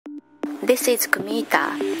This is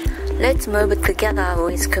Kmita. Let's move together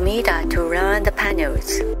with Kmita to learn the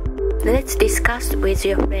panels. Let's discuss with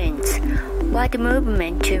your friends what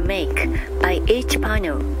movement to make by each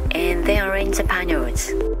panel and then arrange the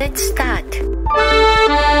panels. Let's start. From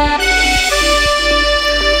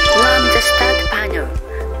the start panel,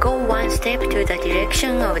 go one step to the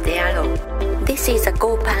direction of the arrow. This is the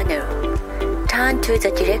go panel. Turn to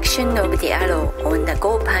the direction of the arrow on the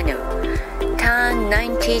go panel. Turn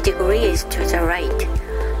 90 degrees to the right.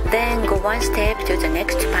 Then go one step to the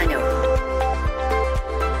next panel.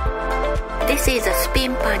 This is a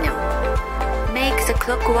spin panel. Make the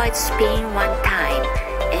clockwise spin one time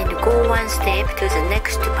and go one step to the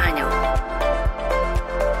next panel.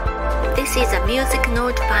 This is a music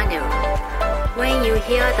note panel. When you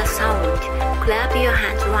hear the sound, clap your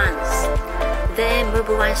hands once. Then move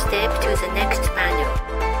one step to the next panel.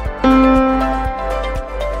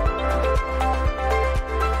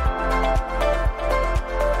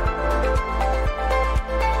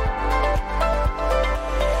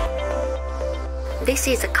 This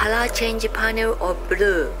is a color change panel of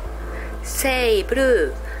blue. Say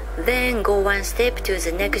blue, then go one step to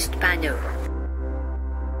the next panel.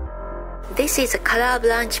 This is a color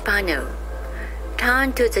branch panel.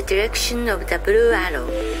 Turn to the direction of the blue arrow.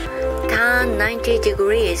 Turn 90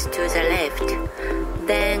 degrees to the left.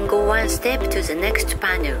 Then go one step to the next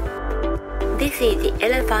panel. This is the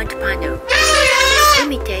elephant panel.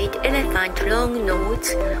 Imitate elephant long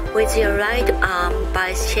notes with your right arm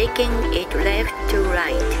by shaking it left to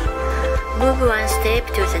right. Move one step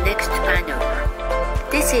to the next panel.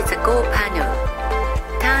 This is the go panel.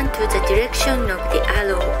 Turn to the direction of the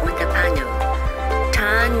arrow on the panel.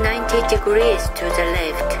 Turn 90 degrees to the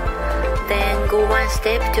left. Then go one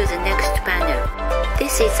step to the next panel.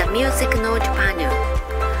 This is a music note panel.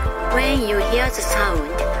 When you hear the sound,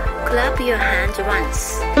 clap your hands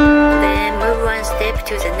once. Then move one step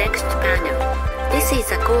to the next panel. This is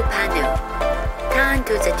a go panel. Turn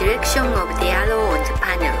to the direction of the arrow on the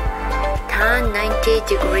panel. Turn 90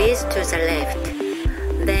 degrees to the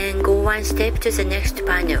left. Then go one step to the next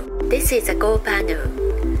panel. This is a go panel.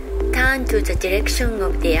 Turn to the direction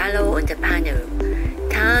of the arrow on the panel.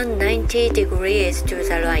 Turn 90 degrees to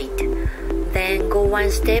the right. Then go one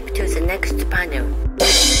step to the next panel.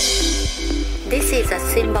 This is a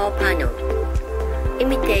cymbal panel.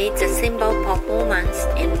 Imitate the cymbal performance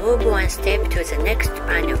and move one step to the next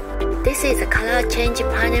panel. This is a color change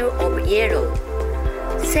panel of yellow.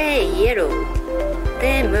 Say yellow.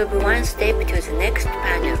 Then move one step to the next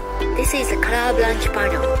panel. This is a color branch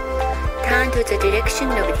panel. Turn to the direction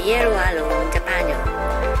of the yellow arrow on the panel.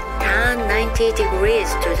 Turn 90 degrees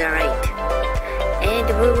to the right. And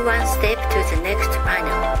move one step to the next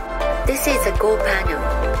panel. This is a go panel.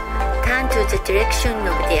 Turn to the direction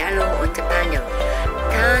of the arrow on the panel.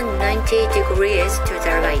 Turn 90 degrees to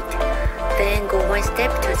the right. Then go one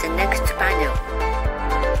step to the next panel.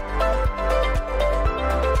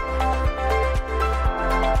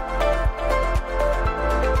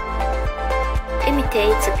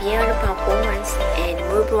 Imitate the piano performance and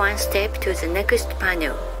move one step to the next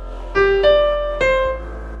panel.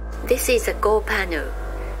 This is a go panel.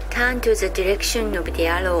 Turn to the direction of the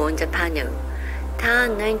arrow on the panel.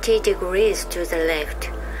 Turn 90 degrees to the left.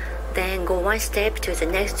 Then go one step to the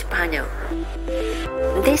next panel.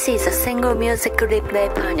 This is a single music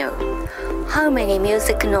replay panel. How many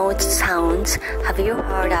music notes sounds have you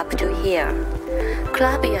heard up to here?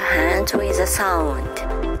 Clap your hands with the sound.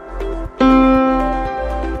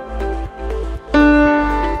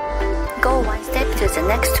 Go one step to the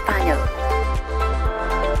next panel.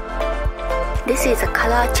 This is a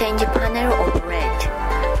color change panel of red.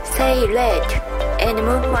 Say red and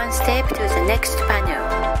move one step to the next panel.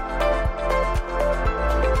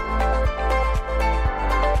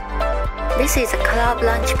 This is a color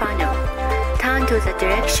branch panel. Turn to the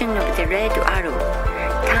direction of the red arrow.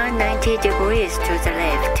 Turn 90 degrees to the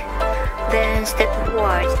left. Then step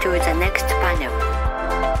forward to the next panel.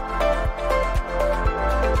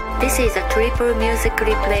 This is a triple music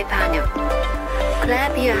replay panel.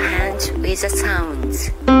 Clap your hands with the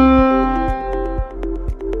sounds.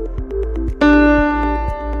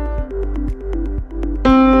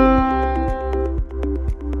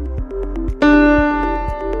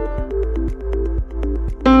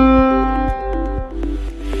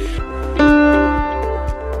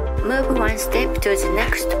 Move one step to the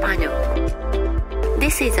next panel.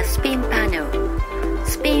 This is a spin panel.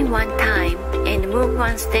 Spin one time and move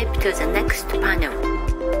one step to the next panel.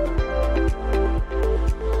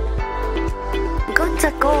 Got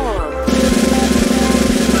the goal!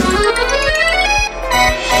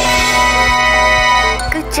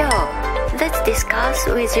 Good job! Let's discuss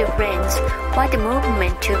with your friends what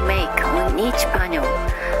movement to make on each panel.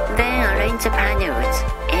 Then arrange the panels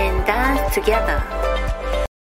and dance together.